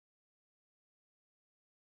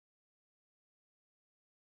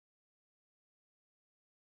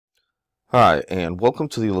Hi, and welcome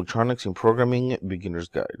to the Electronics and Programming Beginner's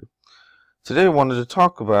Guide. Today I wanted to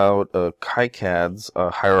talk about KiCad's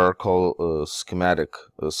hierarchical schematic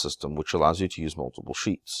system, which allows you to use multiple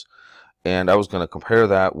sheets. And I was going to compare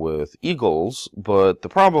that with Eagle's, but the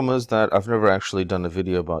problem is that I've never actually done a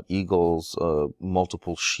video about Eagle's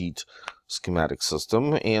multiple sheet schematic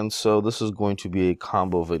system, and so this is going to be a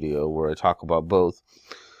combo video where I talk about both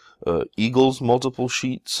Eagle's multiple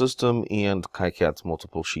sheet system and KiCad's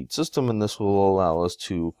multiple sheet system, and this will allow us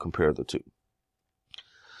to compare the two.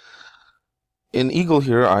 In Eagle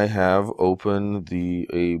here, I have open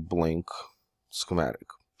a blank schematic,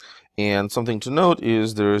 and something to note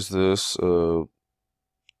is there's this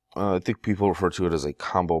I think people refer to it as a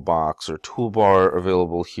combo box or toolbar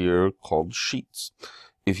available here called Sheets.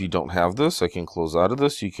 If you don't have this, I can close out of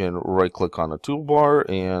this. You can right click on a toolbar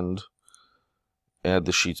and add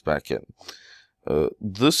the sheets back in.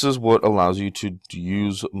 This is what allows you to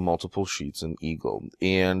use multiple sheets in Eagle,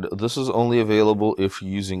 and this is only available if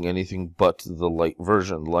you're using anything but the light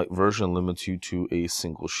version. The light version limits you to a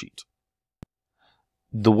single sheet.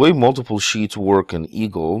 The way multiple sheets work in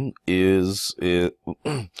Eagle is the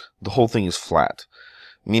whole thing is flat,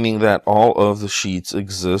 meaning that all of the sheets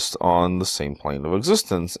exist on the same plane of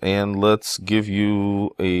existence. And let's give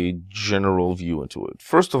you a general view into it.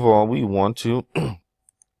 First of all, we want to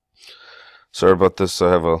sorry about this,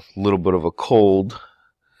 I have a little bit of a cold.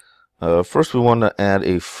 First we want to add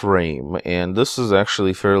a frame, and this is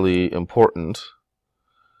actually fairly important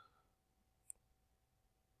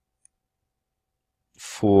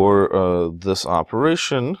for this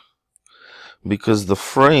operation, because the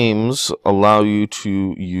frames allow you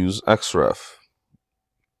to use XREF.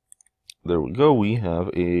 There we go, we have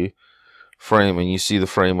a frame, and you see the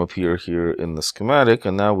frame appear here in the schematic,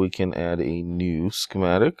 and now we can add a new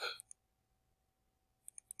schematic.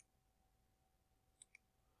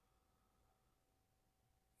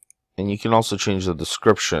 And you can also change the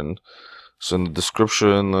description. So in the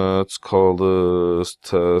description, it's called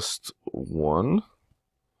test 1.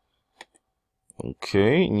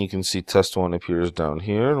 Okay, and you can see test 1 appears down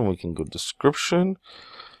here, and we can go description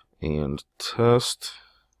and test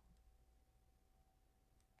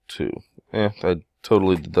 2. I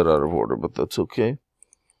totally did that out of order, but that's okay.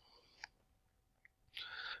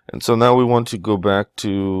 And so now we want to go back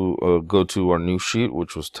to go to our new sheet,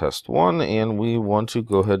 which was test 1, and we want to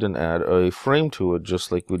go ahead and add a frame to it,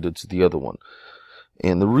 just like we did to the other one.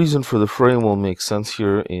 And the reason for the frame will make sense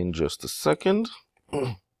here in just a second.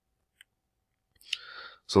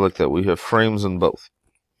 So like that, we have frames in both.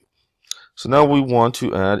 So now we want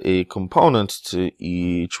to add a component to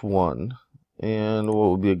each one. And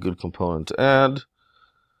what would be a good component to add?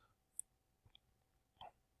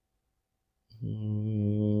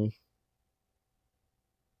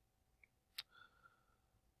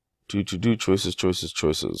 Choices.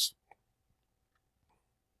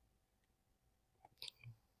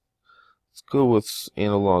 Let's go with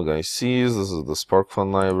analog ICs. This is the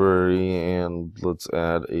SparkFun library, and let's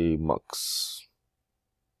add a MUX.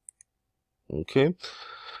 Okay,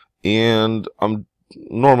 and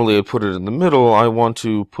normally I put it in the middle. I want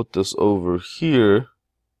to put this over here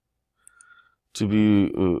to be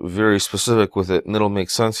very specific with it, and it'll make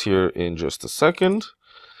sense here in just a second.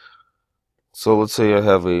 So let's say I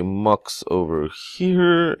have a MUX over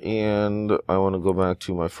here, and I want to go back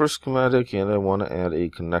to my first schematic, and I want to add a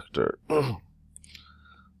connector.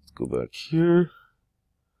 Let's go back here.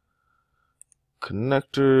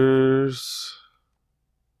 Connectors.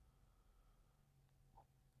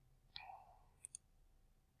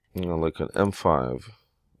 You know, like an M5.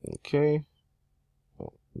 Okay.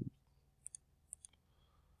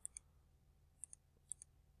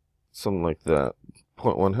 Something like that.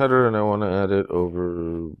 0.1 header, and I want to add it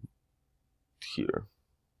over here.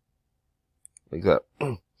 Like that.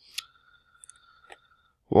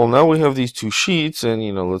 Well, now we have these two sheets, and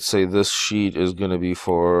let's say this sheet is going to be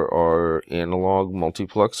for our analog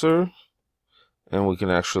multiplexer. And we can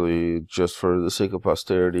actually, just for the sake of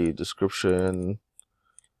posterity, description,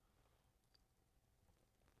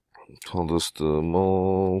 call this the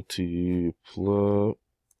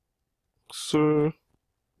multiplexer.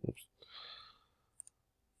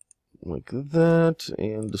 Like that,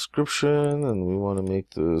 and description, and we want to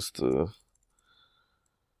make this the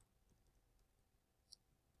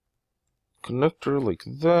connector like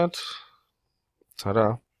that.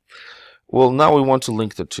 Ta-da. Well, now we want to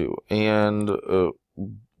link the two, and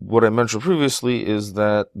what I mentioned previously is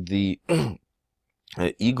that the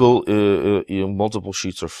Eagle multiple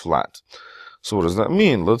sheets are flat. So what does that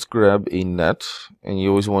mean? Let's grab a net, and you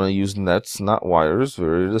always want to use nets, not wires,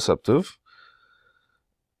 very deceptive.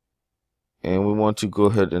 And we want to go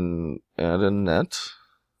ahead and add a net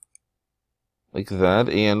like that.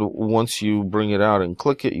 And once you bring it out and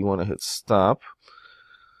click it, you want to hit stop.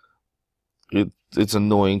 It's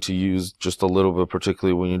annoying to use just a little bit,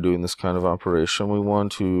 particularly when you're doing this kind of operation. We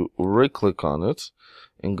want to right click on it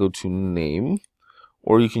and go to name,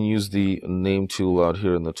 or you can use the name tool out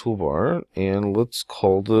here in the toolbar, and let's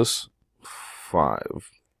call this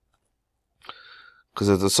 5 because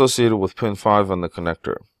it's associated with pin 5 on the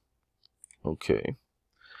connector. Okay.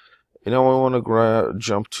 And now I want to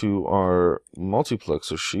jump to our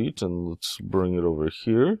multiplexer sheet, and let's bring it over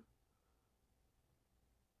here.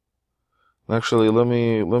 Actually, let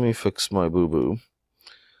me fix my boo-boo,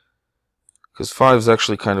 because 5 is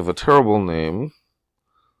actually kind of a terrible name.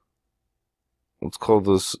 Let's call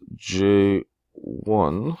this J1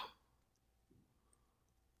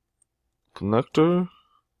 connector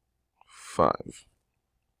 5.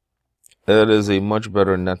 That is a much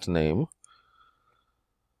better net name.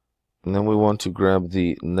 And then we want to grab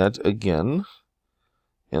the net again,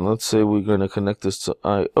 and let's say we're going to connect this to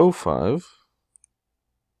IO5.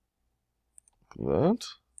 That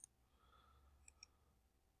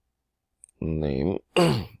name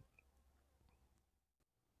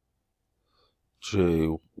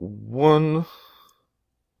J1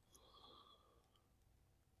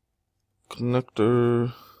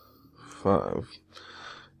 connector 5.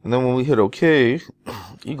 And then when we hit OK,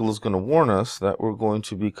 Eagle is going to warn us that we're going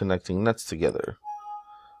to be connecting nets together.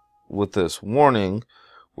 With this warning,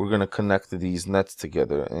 we're going to connect these nets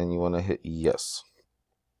together, and you want to hit yes.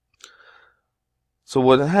 So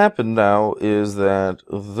what happened now is that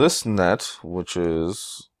this net, which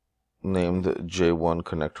is named J1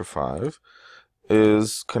 connector 5,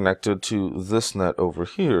 is connected to this net over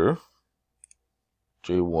here,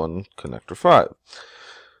 J1 connector 5.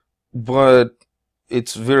 But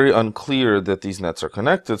it's very unclear that these nets are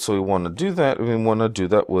connected, so we want to do that, and we want to do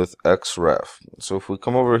that with xref. So if we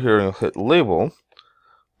come over here and hit label,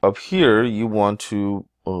 up here you want to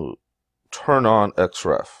turn on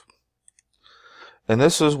xref. And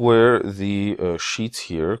this is where the sheets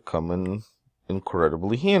here come in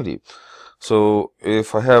incredibly handy. So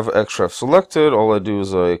if I have xref selected, all I do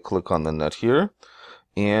is I click on the net here,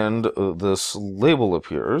 and this label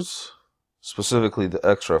appears, specifically the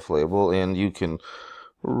xref label, and you can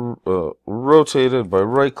rotate it by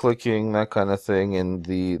right-clicking, that kind of thing, and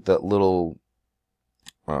that little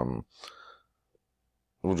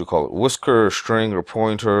what would you call it, whisker, or string, or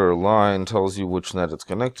pointer, or line tells you which net it's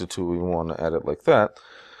connected to. We want to add it like that.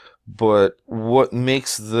 But what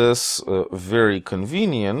makes this very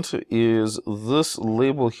convenient is this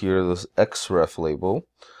label here, this xref label,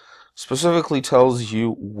 specifically tells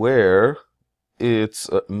you where its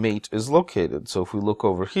mate is located. So if we look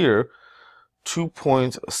over here,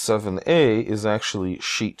 2.7a is actually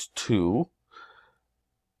sheet 2,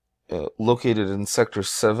 located in sector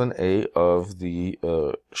 7a of the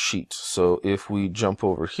sheet. So if we jump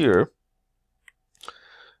over here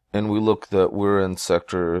and we look that we're in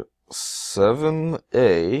sector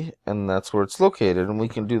 7a, and that's where it's located, and we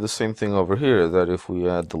can do the same thing over here, that if we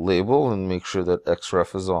add the label and make sure that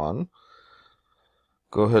xref is on,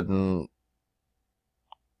 go ahead and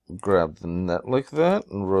grab the net like that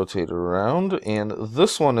and rotate it around, and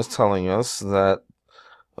this one is telling us that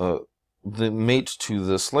the mate to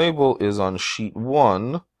this label is on sheet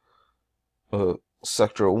 1,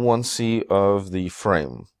 sector 1C of the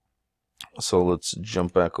frame. So let's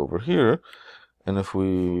jump back over here, and if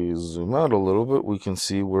we zoom out a little bit, we can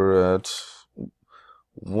see we're at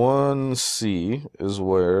 1C is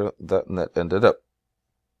where that net ended up.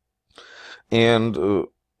 And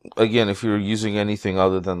again, if you're using anything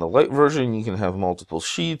other than the light version, you can have multiple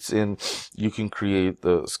sheets, and you can create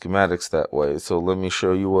the schematics that way. So let me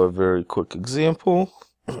show you a very quick example.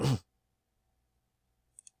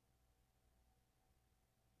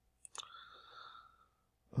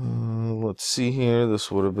 Let's see here. This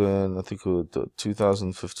would have been, I think, with the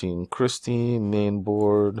 2015 Christie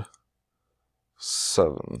mainboard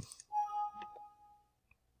 7.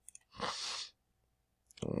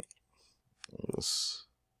 Yes.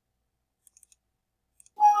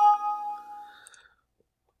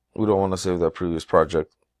 We don't want to save that previous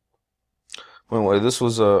project. Anyway, this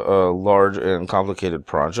was a large and complicated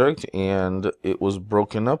project, and it was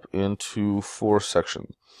broken up into 4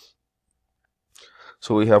 sections.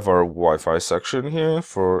 So we have our Wi-Fi section here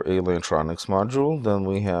for a Lantronics module. Then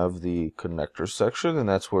we have the connector section, and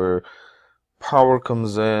that's where power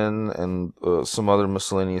comes in, and some other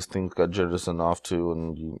miscellaneous things got jettisoned off to,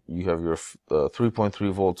 and you have your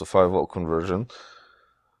 3.3 volt to 5 volt conversion.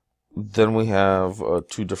 Then we have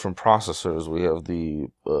 2 different processors. We have the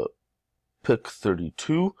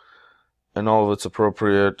PIC32 and all of its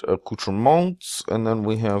appropriate accoutrements. And then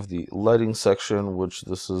we have the lighting section, which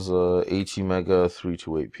this is a eapbg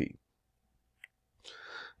 328p.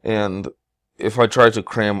 And if I tried to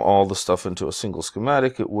cram all the stuff into a single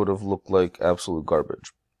schematic, it would have looked like absolute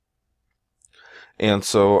garbage. And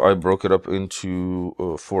so I broke it up into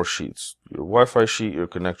 4 sheets: your Wi-Fi sheet, your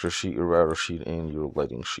connector sheet, your router sheet, and your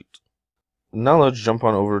lighting sheet. Now let's jump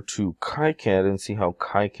on over to KiCad and see how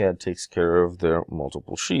KiCad takes care of their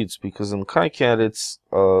multiple sheets, because in KiCad it's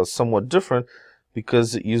somewhat different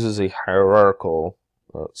because it uses a hierarchical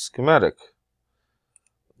schematic.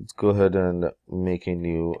 Let's go ahead and make a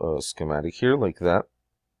new schematic here like that.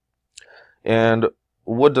 And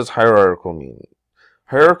what does hierarchical mean?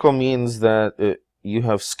 Hierarchical means that you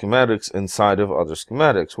have schematics inside of other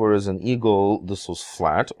schematics, whereas in Eagle, this was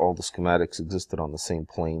flat. All the schematics existed on the same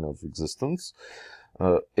plane of existence.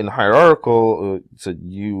 In hierarchical, so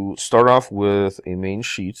you start off with a main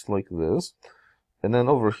sheet like this, and then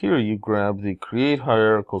over here you grab the create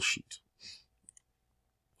hierarchical sheet,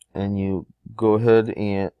 and you go ahead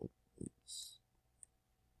and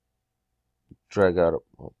drag out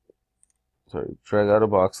a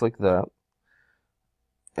box like that.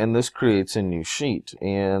 And this creates a new sheet.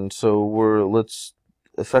 And so let's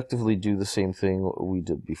effectively do the same thing we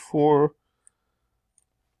did before.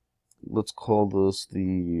 Let's call this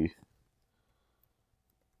the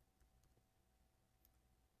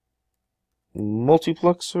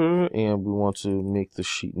multiplexer, and we want to make the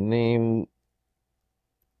sheet name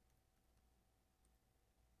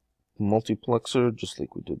multiplexer, just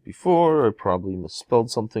like we did before. I probably misspelled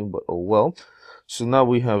something, but oh well. So now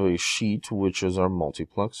we have a sheet, which is our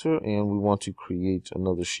multiplexer, and we want to create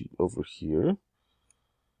another sheet over here.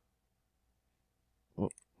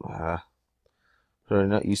 Sorry,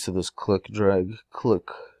 not used to this click, drag, click.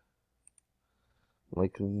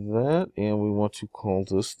 Like that, and we want to call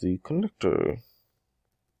this the connector.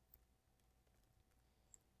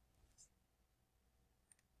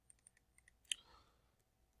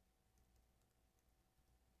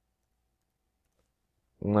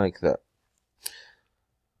 Like that.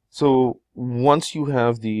 So once you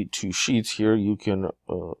have the 2 sheets here, you can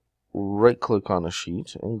right click on a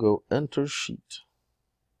sheet and go enter sheet.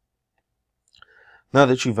 Now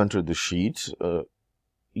that you've entered the sheet,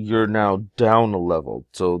 you're now down a level.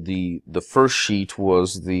 So the first sheet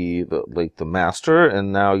was the master,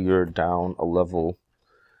 and now you're down a level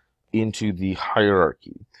into the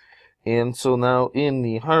hierarchy. And so now in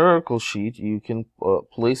the hierarchical sheet, you can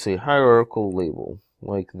place a hierarchical label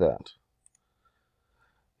like that.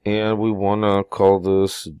 And we want to call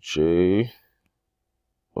this J1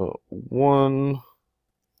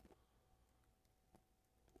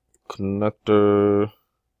 connector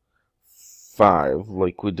 5,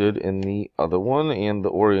 like we did in the other one. And the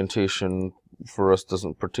orientation for us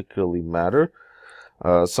doesn't particularly matter.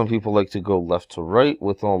 Some people like to go left to right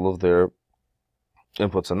with all of their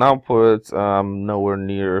inputs and outputs. Nowhere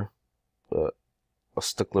near a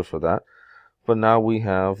stickler for that. But now we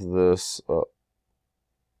have this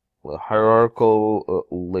hierarchical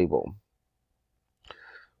label.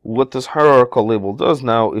 What this hierarchical label does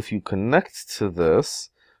now, if you connect to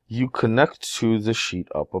this, you connect to the sheet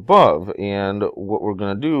up above. And what we're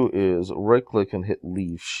going to do is right click and hit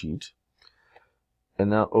leave sheet.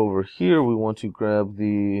 And now over here we want to grab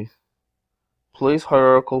the place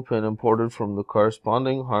hierarchical pin imported from the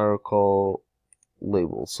corresponding hierarchical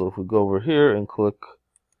label. So if we go over here and click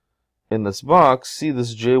in this box, see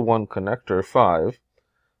this J1 connector 5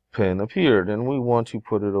 pin appeared, and we want to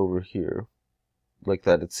put it over here like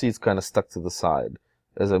that. See, it's kind of stuck to the side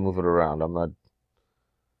as I move it around. I'm not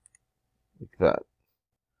like that.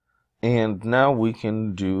 And now we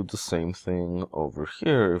can do the same thing over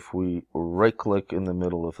here. If we right click in the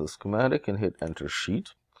middle of the schematic and hit enter sheet,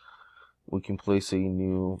 we can place a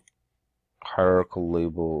new hierarchical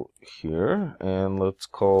label here, and let's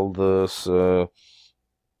call this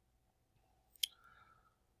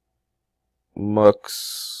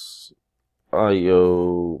Mux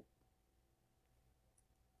IO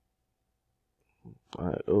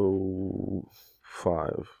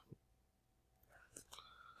 5.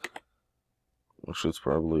 Actually, it's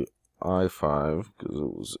probably I5 because it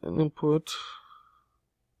was an input.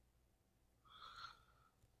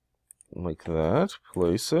 Like that.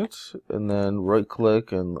 Place it, and then right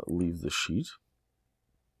click and leave the sheet.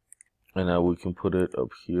 And now we can put it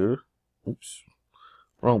up here. Oops,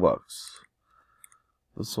 wrong box.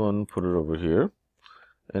 This one, put it over here.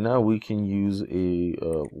 And now we can use a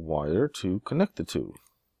wire to connect the two.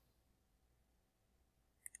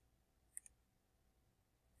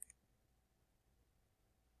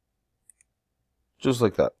 Just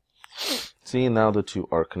like that. See, now the two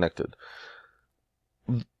are connected.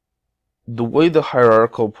 the way the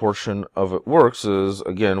hierarchical portion of it works is,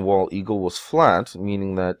 again, while Eagle was flat,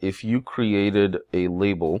 meaning that if you created a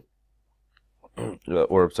label,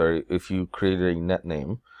 or sorry, if you created a net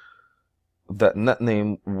name, that net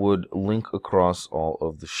name would link across all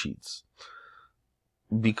of the sheets.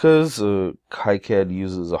 Because KiCad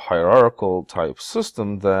uses a hierarchical type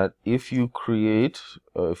system, that if you create,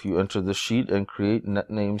 if you enter the sheet and create net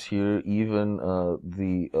names here, even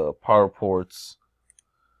the power ports,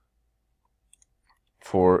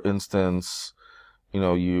 for instance,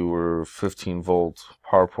 you were 15-volt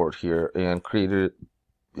power port here and created it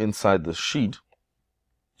inside the sheet,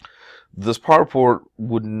 this power port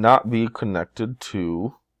would not be connected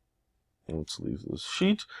to, let's leave this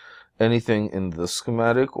sheet, anything in this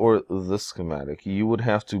schematic or this schematic. You would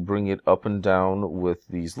have to bring it up and down with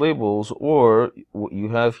these labels, or what you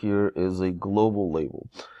have here is a global label.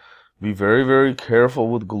 Be very, very careful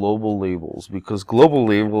with global labels, because global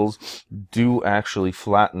labels do actually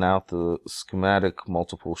flatten out the schematic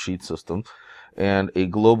multiple sheet system, and a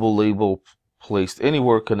global label placed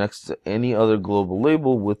anywhere connects to any other global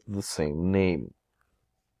label with the same name.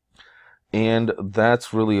 And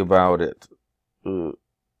that's really about it.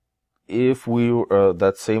 If we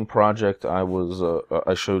that same project I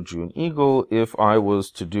showed you in Eagle, if I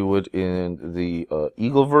was to do it in the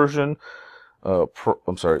Eagle version,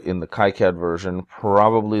 I'm sorry, in the KiCad version,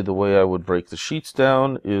 probably the way I would break the sheets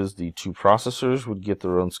down is the two processors would get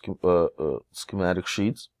their own schematic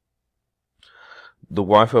sheets. The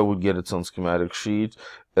Wi-Fi would get its own schematic sheet,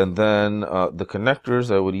 and then the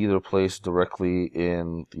connectors I would either place directly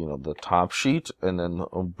in the top sheet, and then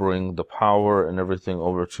bring the power and everything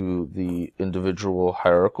over to the individual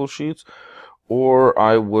hierarchical sheets, or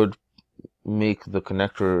I would make the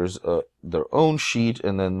connectors their own sheet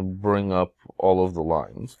and then bring up all of the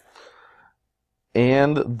lines.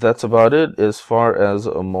 And that's about it as far as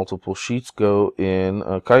multiple sheets go in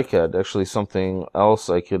KiCad. Actually, something else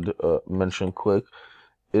I could mention quick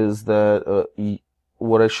is that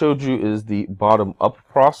what I showed you is the bottom-up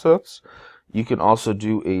process. You can also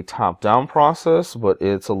do a top-down process, but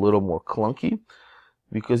it's a little more clunky,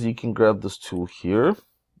 because you can grab this tool here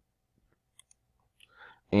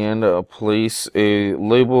and place a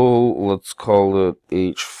label. Let's call it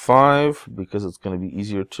H5, because it's going to be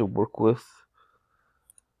easier to work with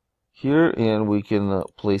here, and we can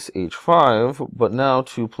place H5, but now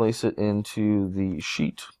to place it into the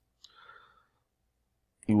sheet,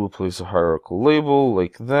 you will place a hierarchical label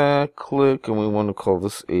like that, click, and we want to call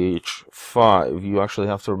this H5. You actually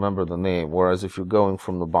have to remember the name, whereas if you're going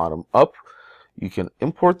from the bottom up, you can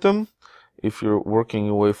import them. If you're working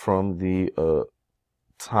away from the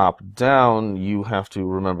top down, you have to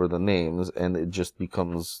remember the names, and it just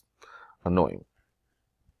becomes annoying.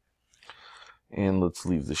 And let's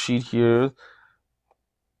leave the sheet here.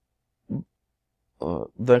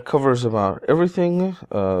 That covers about everything.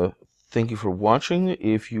 Thank you for watching.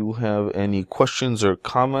 If you have any questions or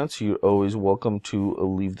comments, you're always welcome to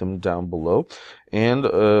leave them down below. And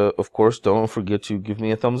of course, don't forget to give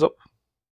me a thumbs up.